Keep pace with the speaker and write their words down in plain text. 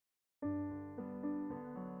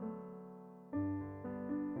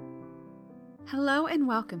Hello and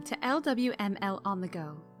welcome to LWML On The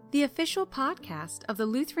Go, the official podcast of the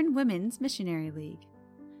Lutheran Women's Missionary League.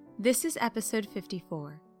 This is episode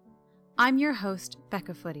 54. I'm your host,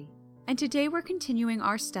 Becca Footy, and today we're continuing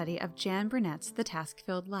our study of Jan Burnett's The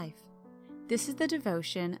Task-Filled Life. This is the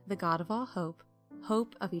devotion, The God of All Hope,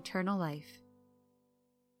 Hope of Eternal Life.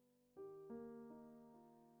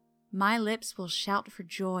 My lips will shout for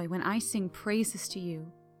joy when I sing praises to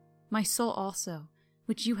you, my soul also,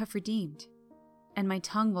 which you have redeemed. And my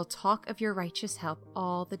tongue will talk of your righteous help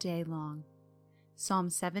all the day long. Psalm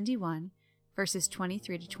 71, verses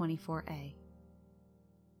 23 to 24a.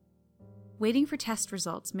 Waiting for test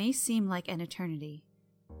results may seem like an eternity.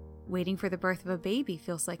 Waiting for the birth of a baby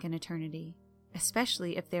feels like an eternity,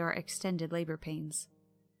 especially if there are extended labor pains.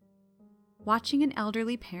 Watching an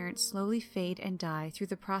elderly parent slowly fade and die through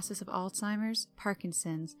the process of Alzheimer's,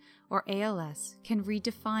 Parkinson's, or ALS can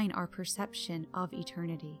redefine our perception of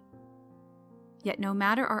eternity. Yet no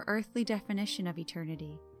matter our earthly definition of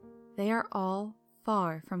eternity, they are all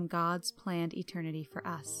far from God's planned eternity for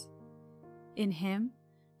us. In Him,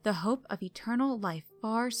 the hope of eternal life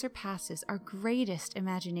far surpasses our greatest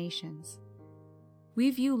imaginations. We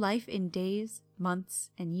view life in days, months,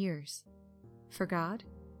 and years. For God,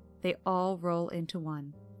 they all roll into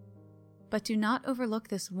one. But do not overlook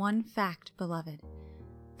this one fact, beloved,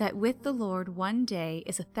 that with the Lord 1 day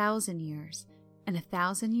is 1,000 years, and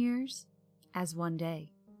 1,000 years as 1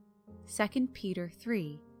 day. 2 Peter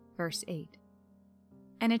 3, verse 8.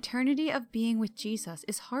 An eternity of being with Jesus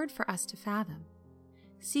is hard for us to fathom.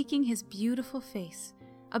 Seeking His beautiful face,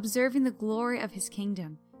 observing the glory of His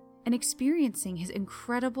kingdom, and experiencing His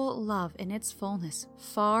incredible love in its fullness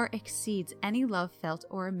far exceeds any love felt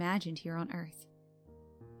or imagined here on earth.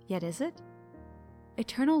 Yet is it?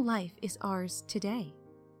 Eternal life is ours today.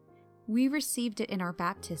 We received it in our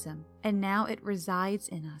baptism, and now it resides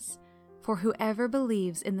in us. For whoever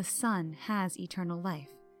believes in the Son has eternal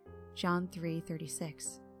life. John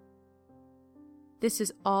 3:36. This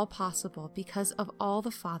is all possible because of all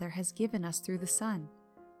the Father has given us through the Son.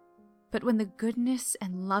 But when the goodness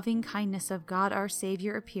and loving kindness of God our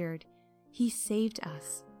Savior appeared, He saved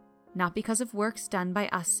us, not because of works done by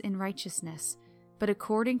us in righteousness, but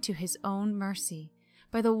according to His own mercy,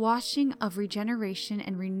 by the washing of regeneration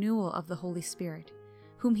and renewal of the Holy Spirit,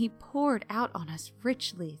 whom He poured out on us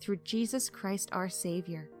richly through Jesus Christ our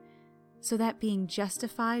Savior, so that being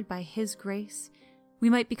justified by His grace, we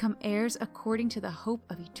might become heirs according to the hope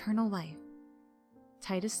of eternal life.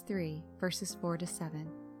 Titus 3, verses 4 to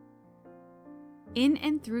 7. In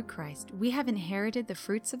and through Christ, we have inherited the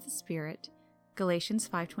fruits of the Spirit, Galatians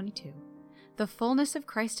 5:22, the fullness of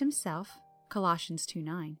Christ Himself, Colossians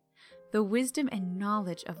 2:9, the wisdom and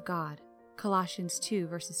knowledge of God, Colossians 2,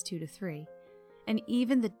 verses 2 to 3, and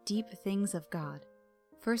even the deep things of God,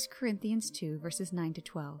 1 Corinthians 2, verses 9 to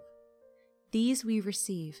 12. These we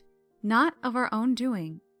receive, not of our own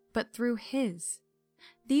doing, but through His.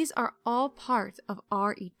 These are all part of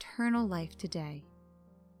our eternal life today.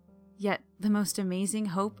 Yet the most amazing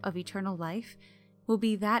hope of eternal life will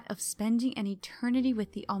be that of spending an eternity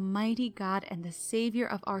with the Almighty God and the Savior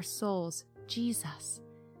of our souls, Jesus.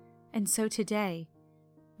 And so today,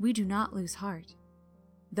 we do not lose heart.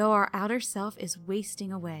 Though our outer self is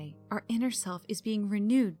wasting away, our inner self is being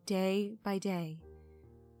renewed day by day.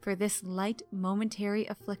 For this light momentary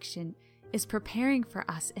affliction is preparing for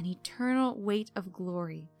us an eternal weight of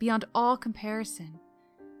glory beyond all comparison,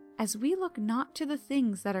 as we look not to the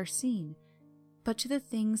things that are seen, but to the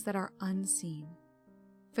things that are unseen.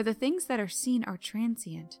 For the things that are seen are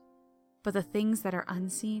transient, but the things that are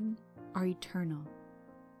unseen are eternal.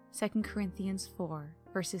 2 Corinthians 4,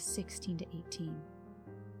 verses 16 to 18.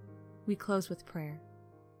 We close with prayer.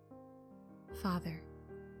 Father,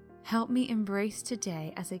 help me embrace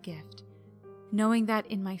today as a gift, knowing that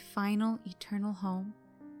in my final eternal home,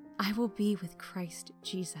 I will be with Christ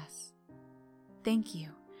Jesus. Thank you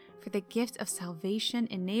for the gift of salvation,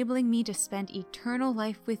 enabling me to spend eternal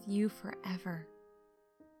life with you forever.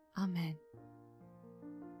 Amen.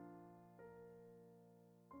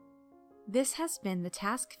 This has been The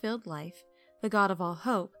Task-Filled Life, the God of all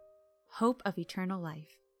hope, hope of eternal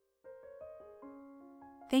life.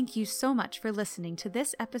 Thank you so much for listening to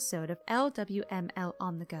this episode of LWML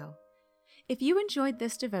On The Go. If you enjoyed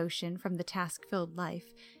this devotion from The Task-Filled Life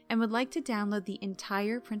and would like to download the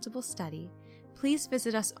entire printable study, please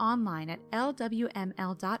visit us online at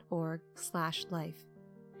lwml.org/life.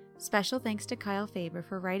 Special thanks to Kyle Faber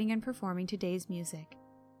for writing and performing today's music.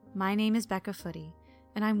 My name is Becca Footy,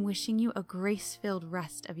 and I'm wishing you a grace-filled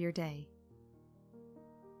rest of your day.